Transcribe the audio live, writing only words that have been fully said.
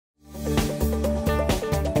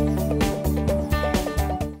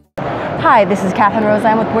Hi, this is Catherine Rose.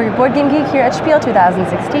 I'm with Board Game Geek here at SPIEL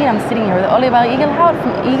 2016. I'm sitting here with Oliver Igelhaut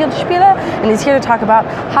from Spiele, and he's here to talk about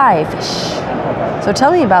Fisch. So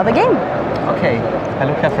tell me about the game. Okay.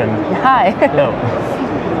 Hello, Catherine. Hi. Hello.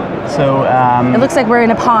 So it looks like we're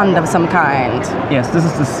in a pond of some kind. Yes, this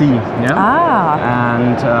is the sea. Yeah. Ah.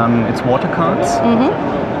 And it's water cards. Mm-hmm.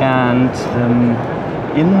 And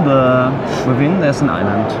within there's an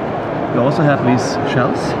island. You also have these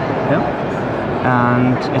shells. Yeah.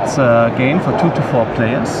 And it's a game for 2 to 4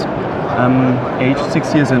 players, aged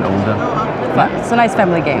 6 years and older. Fun. It's a nice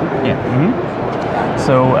family game. Yeah. Mm-hmm.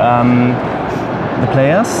 So the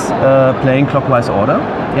players playing clockwise order.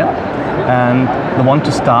 Yeah. And the one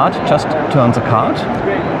to start just turns a card.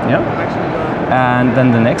 Yeah. And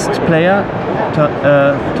then the next player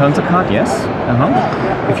turns a card. Yes.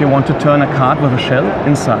 If you want to turn a card with a shell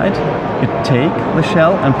inside, you take the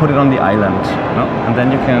shell and put it on the island, and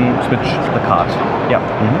then you can switch the card. Yeah.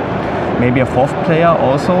 Mm-hmm. Maybe a fourth player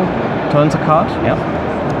also turns a card. Yeah.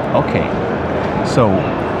 Okay. So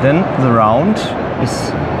then the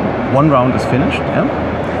one round is finished. Yeah.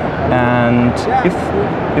 And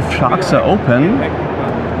if sharks are open,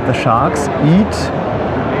 the sharks eat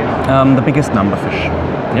the biggest number fish.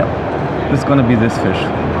 Yeah. This is going to be this fish.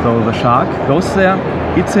 So the shark goes there,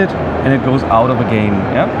 eats it, and it goes out of the game.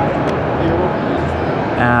 Yeah.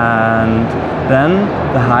 And then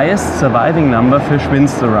the highest surviving number fish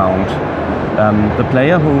wins the round. The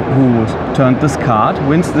player who turned this card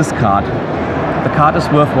wins this card. The card is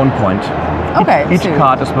worth 1 point. Okay. Each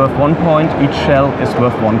card is worth 1 point. Each shell is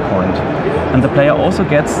worth 1 point. And the player also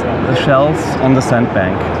gets the shells on the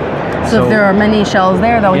sandbank. So if there are many shells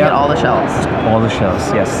there, they'll get all the shells. All the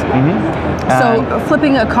shells, yes. Mm-hmm. So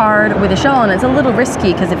flipping a card with a shell on it's a little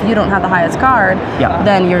risky because if you don't have the highest card,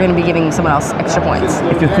 then you're going to be giving someone else extra points.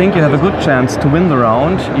 If you think you have a good chance to win the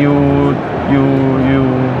round, you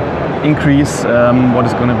increase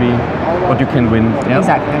what you can win. Yeah?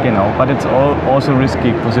 Exactly. You know, but it's also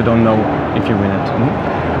risky because you don't know if you win it.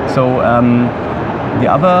 Mm-hmm. So the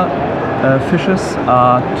other fishes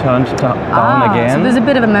are turned down again. So there's a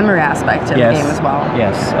bit of a memory aspect to the game as well.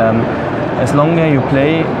 Yes. As longer you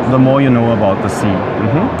play, the more you know about the sea.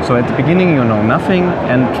 Mm-hmm. So at the beginning you know nothing,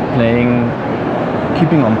 and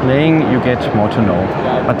keeping on playing, you get more to know.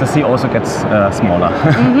 But the sea also gets smaller.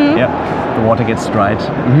 Mm-hmm. Yeah. The water gets dried.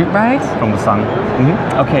 Mm-hmm. Right. From the sun.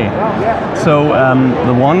 Mm-hmm. Okay. So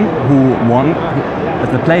the one who won,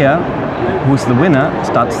 the player who's the winner,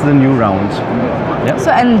 starts the new round. Yeah. So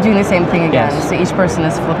and doing the same thing again. Yes. So each person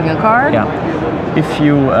is flipping a card. Yeah. If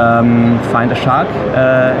you find a shark,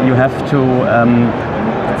 you have to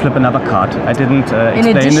flip another card. I didn't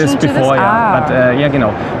explain this before, but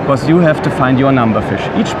because you have to find your number fish.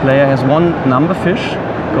 Each player has one number fish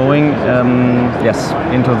going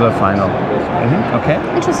into the final. Mm-hmm. Okay.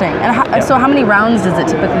 Interesting. And so how many rounds does it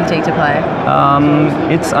typically take to play?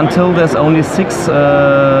 It's until there's only 6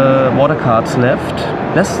 water cards left.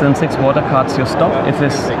 Less than 6 water cards you stop. If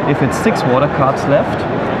it's 6 water cards left,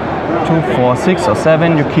 2, 4, 6 or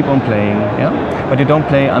 7, you keep on playing. Yeah. But you don't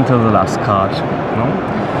play until the last card. No.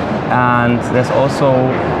 And there's also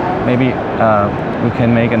maybe we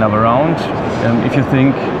can make another round. If you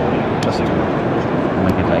think, just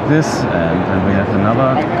make it like this, and then we have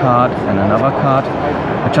another card and another card.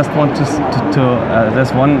 I just want to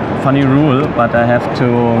there's one funny rule, but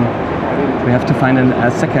we have to find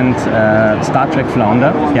a second Star Trek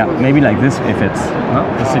flounder. Yeah, maybe like this if it's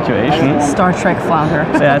the situation. Star Trek flounder.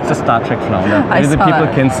 Yeah, it's a Star Trek flounder. Maybe the people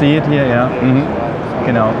can see it here. Yeah. Mm-hmm.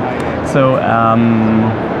 You know. So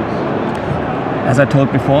as I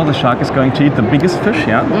told before, the shark is going to eat the biggest fish.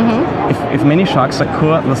 Yeah. Mm-hmm. If many sharks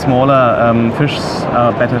occur, the smaller fish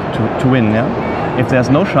are better to win. Yeah. If there's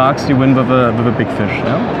no sharks, you win with a big fish.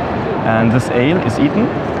 Yeah. And this eel is eaten.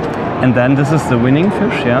 And then this is the winning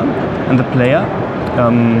fish, yeah? And the player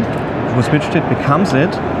who switched it becomes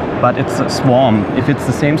it, but it's a swarm. If it's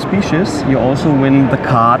the same species, you also win the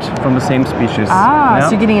card from the same species. So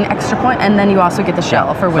you're getting an extra point, and then you also get the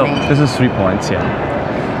shell for winning. So this is 3 points, yeah.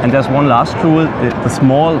 And there's one last rule, the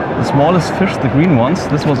smallest fish, the green ones,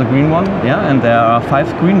 this was a green one, yeah, and there are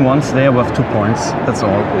 5 green ones, they are worth 2 points, that's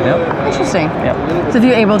all. Yeah. Interesting. Yeah. So if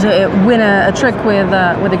you're able to win a trick with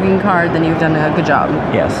a green card, then you've done a good job.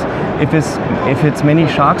 Yes. If it's many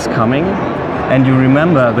sharks coming, and you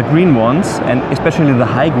remember the green ones, and especially the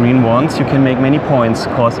high green ones, you can make many points,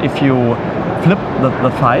 because if you flip the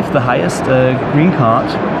 5, the highest green card,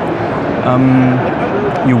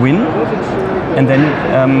 you win. And then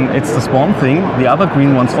it's the swarm thing. The other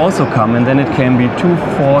green ones also come, and then it can be 2,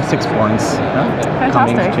 4, 6 points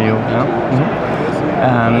coming to you. Yeah? Mm-hmm.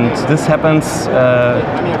 And this happens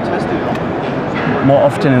more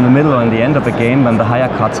often in the middle or in the end of the game when the higher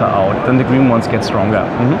cards are out. Then the green ones get stronger.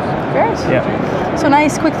 Great. Yeah. So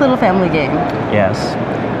nice, quick little family game. Yes.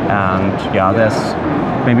 And yeah, there's,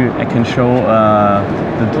 maybe I can show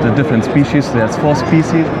the different species. There's 4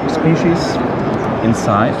 species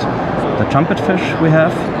inside. The trumpet fish we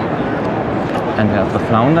have, and we have the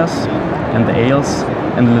flounders and the eels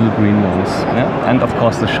and the little green ones. Yeah? And of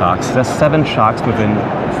course the sharks. There's 7 sharks within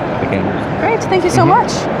the game. Great, thank you so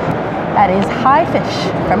much. That is Hi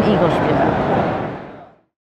Fisch from Igelspiele.